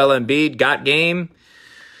Rondo. Joel Embiid, got game.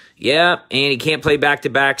 Yeah, and he can't play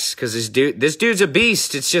back-to-backs because this dude's a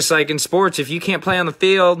beast. It's just like in sports, if you can't play on the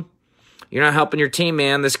field, you're not helping your team,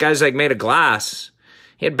 man. This guy's like made of glass.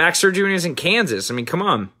 He had back surgery when he was in Kansas. I mean, come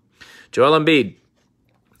on. Joel Embiid.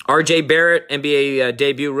 RJ Barrett, NBA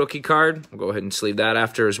debut rookie card. We'll go ahead and sleeve that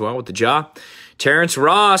after as well with the jaw. Terrence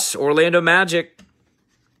Ross, Orlando Magic.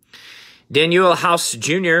 Daniel House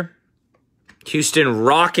Jr., Houston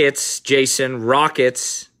Rockets. Jason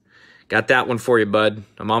Rockets. Got that one for you, bud.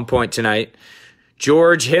 I'm on point tonight.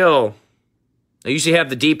 George Hill. I usually have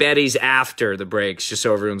the deep eddies after the breaks, just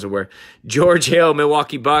so everyone's aware. George Hill,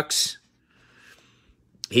 Milwaukee Bucks.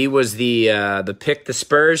 He was the pick the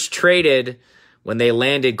Spurs traded when they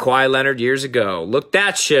landed Kawhi Leonard years ago. Look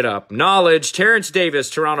that shit up. Knowledge. Terrence Davis,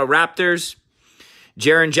 Toronto Raptors.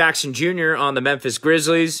 Jaren Jackson Jr. on the Memphis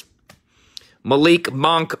Grizzlies. Malik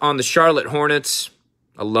Monk on the Charlotte Hornets.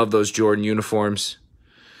 I love those Jordan uniforms.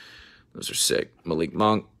 Those are sick. Malik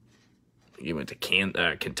Monk. You went to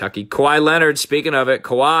Kentucky. Kawhi Leonard, speaking of it.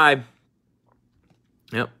 Kawhi.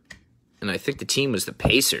 Yep. And I think the team was the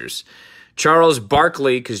Pacers. Charles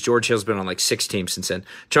Barkley, because George Hill's been on like 6 teams since then.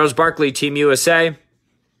 Charles Barkley, Team USA.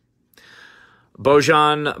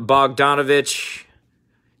 Bojan Bogdanovic,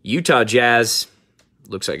 Utah Jazz.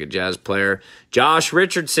 Looks like a Jazz player. Josh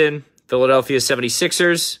Richardson, Philadelphia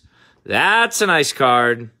 76ers. That's a nice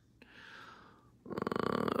card.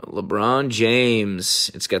 LeBron James.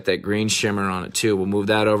 It's got that green shimmer on it too. We'll move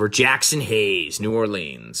that over. Jackson Hayes, New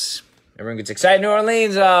Orleans. Everyone gets excited. New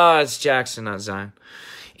Orleans. Oh, it's Jackson, not Zion.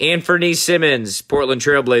 Anthony Simmons, Portland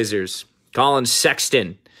Trailblazers. Colin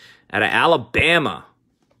Sexton out of Alabama.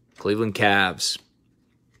 Cleveland Cavs.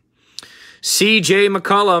 C.J.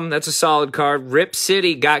 McCollum, that's a solid card. Rip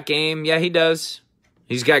City, got game. Yeah, he does.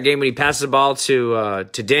 He's got game when he passes the ball to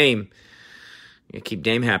Dame. Yeah, keep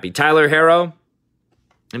Dame happy. Tyler Herro,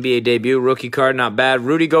 NBA debut, rookie card, not bad.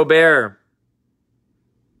 Rudy Gobert.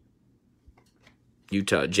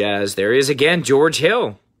 Utah Jazz. There he is again, George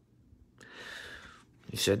Hill.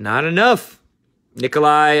 He said not enough.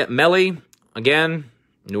 Nikolai Melli, again,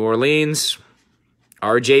 New Orleans.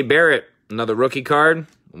 RJ Barrett, another rookie card.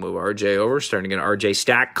 We'll move RJ over, starting to get an RJ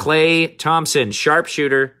stack. Klay Thompson,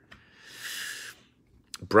 sharpshooter.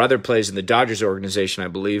 Brother plays in the Dodgers organization, I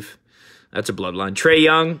believe. That's a bloodline. Trae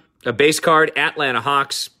Young, a base card, Atlanta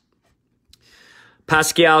Hawks.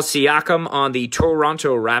 Pascal Siakam on the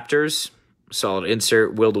Toronto Raptors. Solid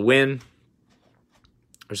insert, will to win.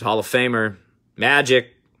 There's a Hall of Famer.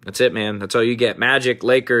 Magic. That's it, man. That's all you get. Magic,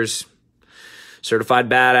 Lakers, certified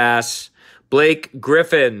badass. Blake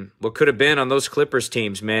Griffin, what could have been on those Clippers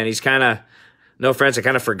teams, man. He's kind of, no offense, I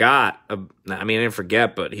kind of forgot. I mean, I didn't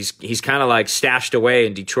forget, but he's kind of like stashed away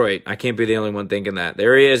in Detroit. I can't be the only one thinking that.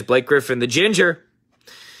 There he is, Blake Griffin, the ginger.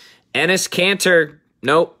 Enes Kanter,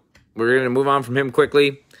 nope. We're going to move on from him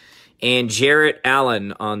quickly. And Jarrett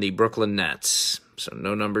Allen on the Brooklyn Nets. So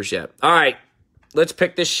no numbers yet. All right, let's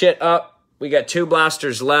pick this shit up. We got 2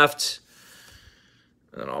 blasters left.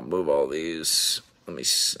 And I'll move all these. Let me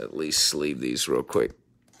at least sleeve these real quick.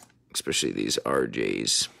 Especially these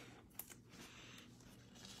RJs.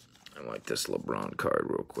 I like this LeBron card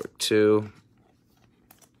real quick too.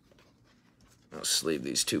 I'll sleeve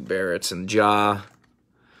these 2 Barretts and Ja.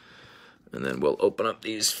 And then we'll open up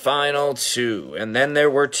these final 2. And then there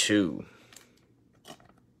were 2.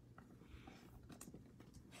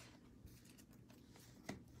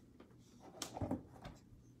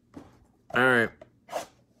 All right,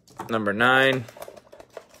 number 9.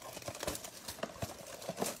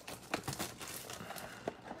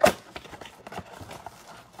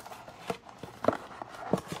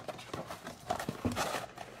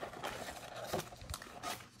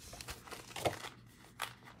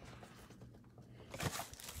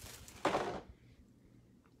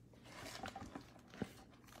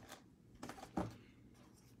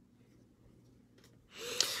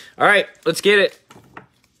 All right, let's get it.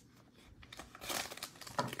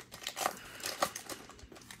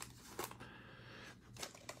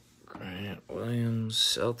 Grant Williams,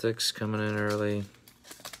 Celtics coming in early.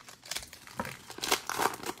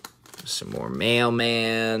 Some more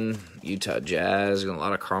Mailman, Utah Jazz. Got a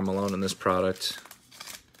lot of Karl Malone in this product.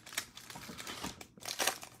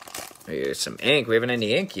 Here's some ink. We haven't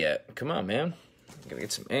any ink yet. Come on, man. Gotta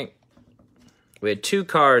get some ink. We had 2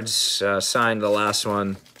 cards signed the last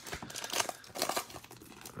one.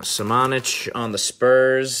 Samanic on the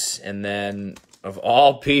Spurs, and then, of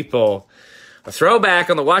all people, a throwback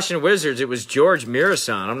on the Washington Wizards. It was George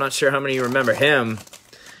Mirasan. I'm not sure how many of you remember him.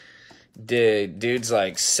 Dude's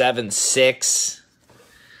like 7'6".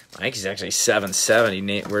 I think he's actually 7'7".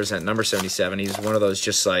 He wears that number 77. He's one of those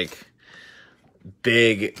just like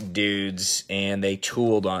big dudes, and they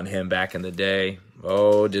tooled on him back in the day.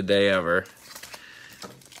 Oh, did they ever.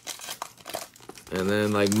 And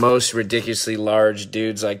then, like, most ridiculously large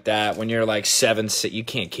dudes like that, when you're, like, 7'6", you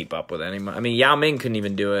can't keep up with anyone. I mean, Yao Ming couldn't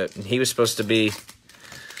even do it. And he was supposed to be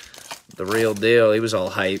the real deal. He was all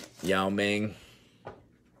hype, Yao Ming.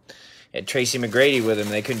 Had Tracy McGrady with him.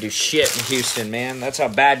 They couldn't do shit in Houston, man. That's how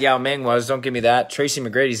bad Yao Ming was. Don't give me that. Tracy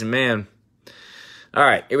McGrady's a man. All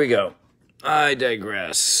right, here we go. I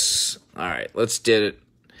digress. All right, let's did it.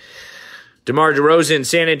 DeMar DeRozan,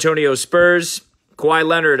 San Antonio Spurs. Kawhi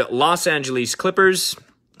Leonard, Los Angeles Clippers.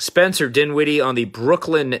 Spencer Dinwiddie on the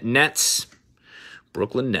Brooklyn Nets.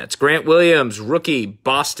 Grant Williams, rookie,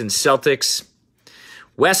 Boston Celtics.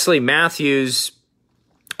 Wesley Matthews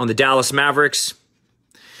on the Dallas Mavericks.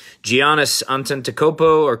 Giannis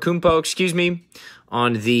Antetokounmpo,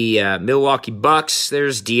 on the Milwaukee Bucks.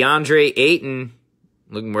 There's DeAndre Ayton.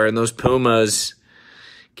 Looking wearing those Pumas.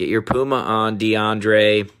 Get your Puma on,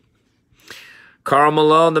 DeAndre. Karl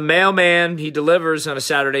Malone, the mailman. He delivers on a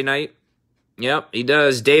Saturday night. Yep, he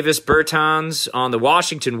does. Davis Bertans on the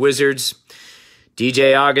Washington Wizards.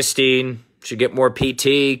 DJ Augustine should get more PT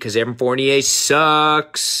because Evan Fournier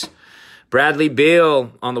sucks. Bradley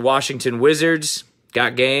Beal on the Washington Wizards.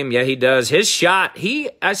 Got game. Yeah, he does. His shot,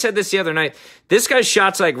 I said this the other night. This guy's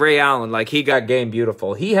shot's like Ray Allen. Like, he got game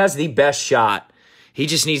beautiful. He has the best shot. He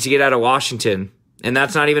just needs to get out of Washington. And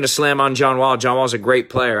that's not even a slam on John Wall. John Wall's a great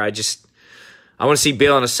player. I want to see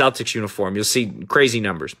Beal in a Celtics uniform. You'll see crazy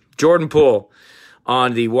numbers. Jordan Poole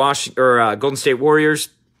on the Golden State Warriors.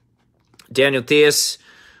 Daniel Theus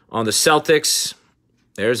on the Celtics.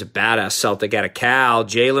 There's a badass Celtic out of Cal.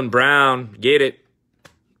 Jaylen Brown. Get it.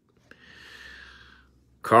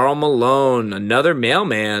 Karl Malone. Another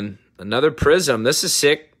mailman. Another Prism. This is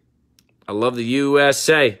sick. I love the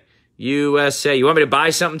USA. USA. You want me to buy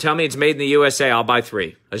something? Tell me it's made in the USA. I'll buy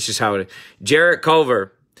 3. That's just how it is. Jarrett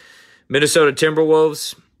Culver. Minnesota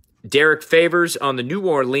Timberwolves. Derek Favors on the New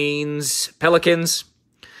Orleans Pelicans.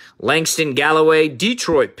 Langston Galloway,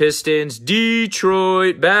 Detroit Pistons.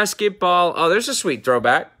 Detroit basketball. Oh, there's a sweet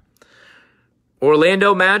throwback.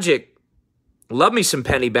 Orlando Magic. Love me some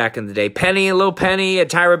Penny back in the day. Penny, a little Penny at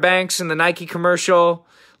Tyra Banks in the Nike commercial.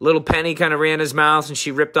 Little Penny kind of ran his mouth and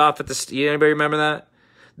she ripped off at the... Anybody remember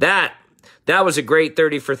that? That was a great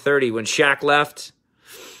 30 for 30 when Shaq left.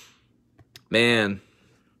 Man.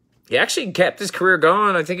 He actually kept his career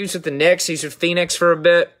going. I think he was with the Knicks. He was with Phoenix for a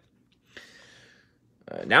bit.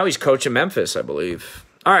 Now he's coaching Memphis, I believe.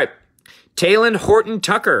 All right. Talen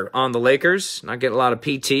Horton-Tucker on the Lakers. Not getting a lot of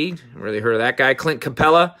PT. Really heard of that guy. Clint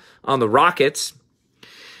Capella on the Rockets.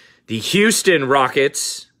 The Houston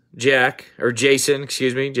Rockets. Jason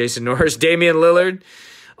Norris. Damian Lillard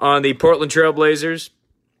on the Portland Trail Blazers.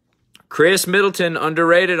 Chris Middleton,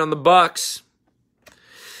 underrated on the Bucks.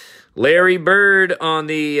 Larry Bird on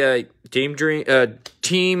the Team Dream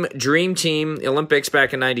Team Olympics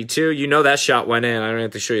back in '92. You know that shot went in. I don't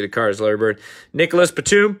have to show you the cards, Larry Bird. Nicholas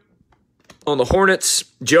Batum on the Hornets.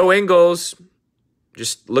 Joe Ingles,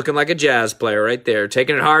 just looking like a Jazz player right there,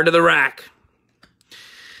 taking it hard to the rack.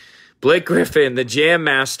 Blake Griffin, the Jam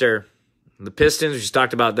Master. The Pistons, we just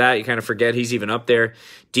talked about that. You kind of forget he's even up there.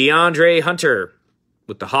 DeAndre Hunter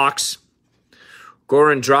with the Hawks.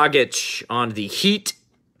 Goran Dragic on the Heat.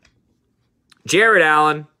 Jared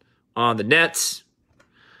Allen on the Nets.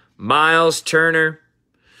 Miles Turner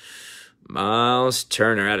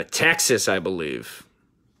out of Texas, I believe.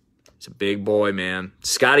 He's a big boy, man.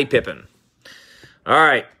 Scottie Pippen. All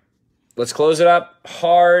right, let's close it up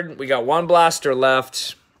hard. We got one blaster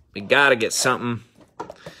left. We got to get something.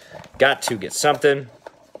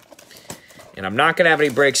 And I'm not going to have any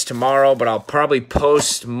breaks tomorrow, but I'll probably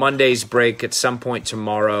post Monday's break at some point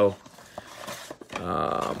tomorrow.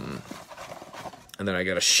 And then I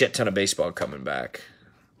got a shit ton of baseball coming back.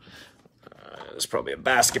 There's probably a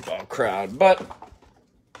basketball crowd, but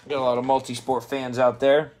Got a lot of multi-sport fans out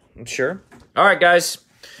there, I'm sure. All right, guys.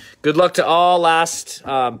 Good luck to all. Last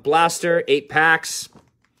blaster, 8 packs.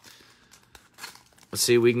 Let's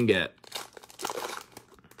see what we can get.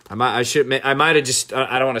 I might have just,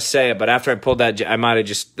 I don't want to say it, but after I pulled that, I might have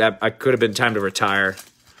just, I could have been time to retire.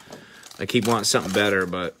 I keep wanting something better,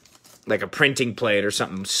 but like a printing plate or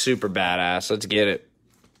something super badass. Let's get it.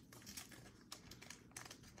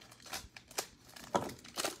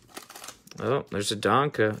 Oh, there's a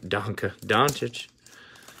Doncic.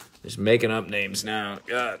 Just making up names now.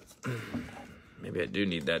 God. Maybe I do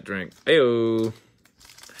need that drink. Ayo.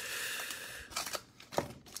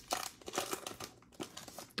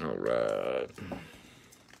 All right.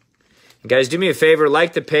 Guys, do me a favor.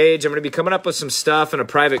 Like the page. I'm going to be coming up with some stuff in a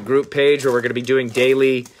private group page where we're going to be doing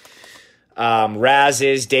daily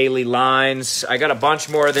razzes, daily lines. I got a bunch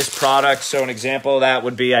more of this product. So an example of that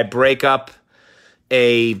would be I break up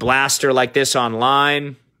a blaster like this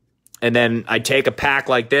online, and then I'd take a pack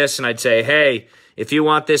like this, and I'd say, hey, if you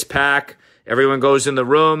want this pack, everyone goes in the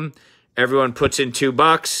room, everyone puts in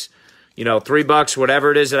 $2, you know, $3, whatever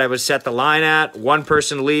it is that I would set the line at. One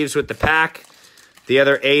person leaves with the pack. The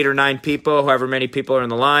other 8 or 9 people, however many people are in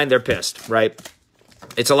the line, they're pissed, right?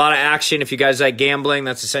 It's a lot of action. If you guys like gambling,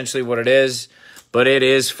 that's essentially what it is, but it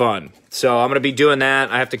is fun. So I'm going to be doing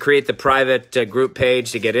that. I have to create the private group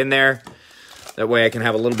page to get in there. That way I can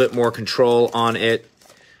have a little bit more control on it.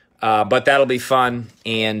 But that'll be fun.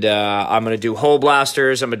 And I'm going to do whole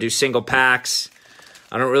blasters. I'm going to do single packs.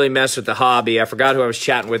 I don't really mess with the hobby. I forgot who I was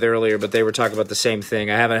chatting with earlier, but they were talking about the same thing.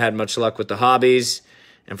 I haven't had much luck with the hobbies.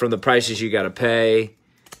 And from the prices you got to pay,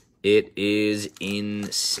 it is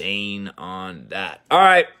insane on that. All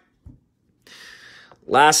right.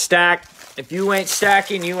 Last stack. If you ain't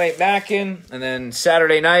stacking, you ain't backing. And then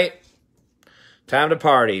Saturday night, time to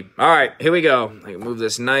party. All right, here we go. I can move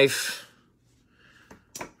this knife.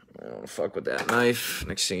 I don't want to fuck with that knife.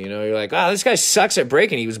 Next thing you know, you're like, oh, this guy sucks at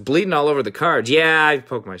breaking. He was bleeding all over the cards. Yeah, I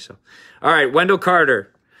poked myself. All right, Wendell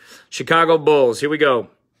Carter, Chicago Bulls. Here we go.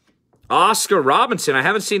 Oscar Robinson. I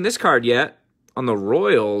haven't seen this card yet on the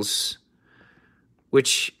Royals,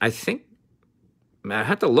 which I think, I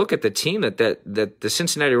have to look at the team that the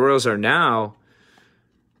Cincinnati Royals are now.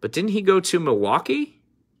 But didn't he go to Milwaukee?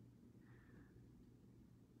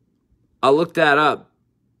 I'll look that up.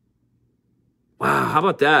 Wow, how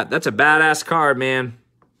about that? That's a badass card, man.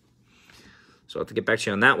 So I'll have to get back to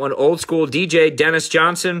you on that one. Old school DJ Dennis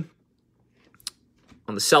Johnson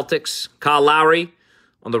on the Celtics. Kyle Lowry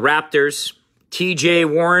on the Raptors.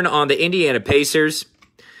 TJ Warren on the Indiana Pacers.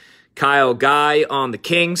 Kyle Guy on the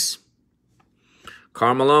Kings.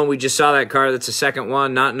 Karl Malone, we just saw that card. That's the second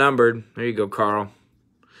one, not numbered. There you go, Carl.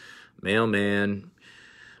 Mailman.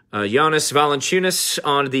 Giannis Valanciunas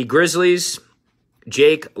on the Grizzlies.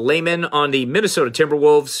 Jake Layman on the Minnesota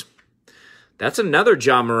Timberwolves. That's another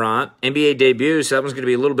Ja Morant NBA debut, so that one's going to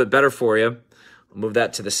be a little bit better for you. I'll move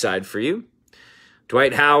that to the side for you.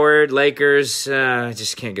 Dwight Howard, Lakers. I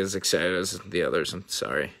just can't get as excited as the others. I'm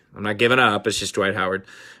sorry. I'm not giving up. It's just Dwight Howard.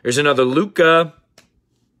 There's another Luka.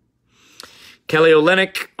 Kelly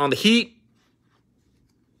Olynyk on the Heat.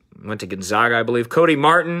 Went to Gonzaga, I believe. Cody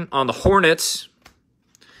Martin on the Hornets.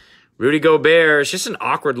 Rudy Gobert. It's just an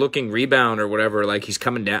awkward-looking rebound or whatever. Like he's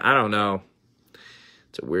coming down. I don't know.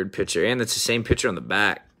 It's a weird picture. And it's the same picture on the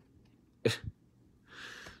back.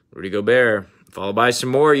 Rudy Gobert. Followed by some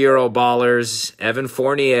more Euro ballers. Evan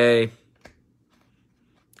Fournier.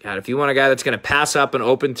 God, if you want a guy that's going to pass up an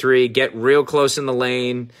open three, get real close in the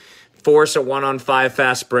lane, force a 1-on-5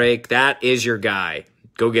 fast break, that is your guy.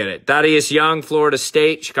 Go get it. Thaddeus Young, Florida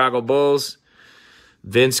State, Chicago Bulls.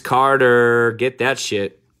 Vince Carter, get that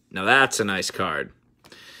shit. Now that's a nice card.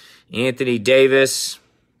 Anthony Davis.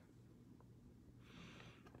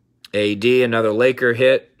 AD, another Laker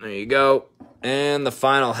hit. There you go. And the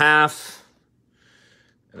final half.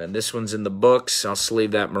 And then this one's in the books. I'll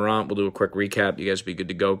sleeve that Morant. We'll do a quick recap. You guys will be good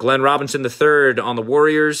to go. Glenn Robinson III on the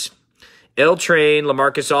Warriors. L Train,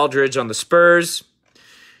 LaMarcus Aldridge on the Spurs.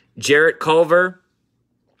 Jarrett Culver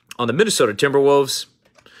on the Minnesota Timberwolves.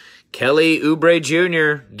 Kelly Oubre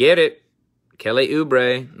Jr. Get it. Kelly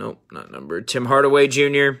Oubre. Nope, not numbered. Tim Hardaway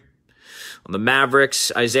Jr. on the Mavericks.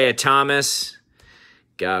 Isaiah Thomas.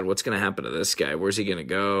 God, what's going to happen to this guy? Where's he going to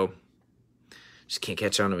go? Just can't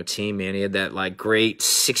catch on to a team, man. He had that like great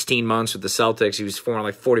 16 months with the Celtics. He was scoring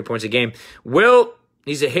like 40 points a game. Wilt,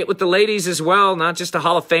 he's a hit with the ladies as well. Not just a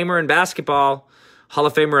Hall of Famer in basketball. Hall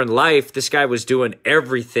of Famer in life. This guy was doing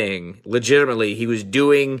everything. Legitimately, he was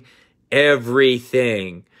doing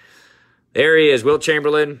everything. There he is, Wilt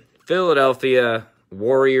Chamberlain. Philadelphia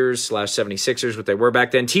Warriors / 76ers, what they were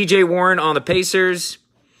back then. TJ Warren on the Pacers.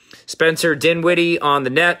 Spencer Dinwiddie on the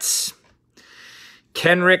Nets.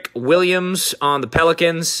 Kenrick Williams on the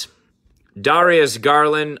Pelicans. Darius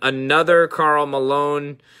Garland, another Karl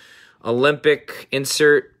Malone Olympic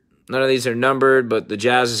insert. None of these are numbered, but the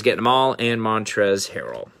Jazz is getting them all, and Montrezl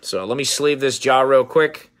Harrell. So let me sleeve this jaw real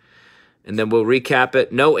quick, and then we'll recap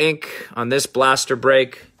it. No ink on this blaster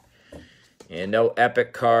break, and no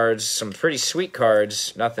epic cards. Some pretty sweet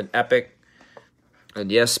cards, nothing epic. And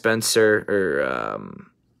yes, Spencer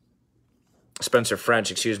French,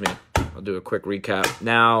 excuse me. I'll do a quick recap.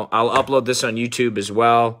 Now, I'll upload this on YouTube as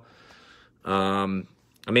well. I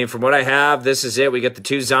mean, from what I have, this is it. We get the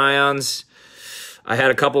 2 Zions. I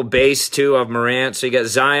had a couple base, too, of Morant. So you got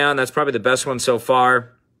Zion. That's probably the best one so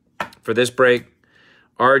far for this break.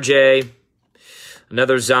 RJ,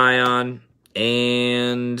 another Zion,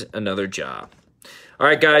 and another Ja. All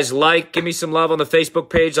right, guys, give me some love on the Facebook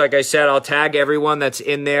page. Like I said, I'll tag everyone that's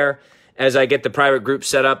in there as I get the private group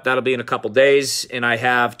set up. That'll be in a couple days. And I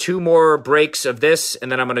have 2 more breaks of this,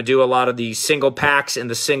 and then I'm going to do a lot of the single packs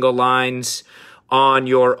and the single lines on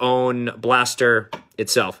your own blaster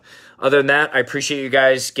itself. Other than that, I appreciate you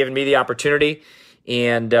guys giving me the opportunity,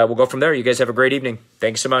 and we'll go from there. You guys have a great evening.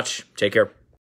 Thanks so much. Take care.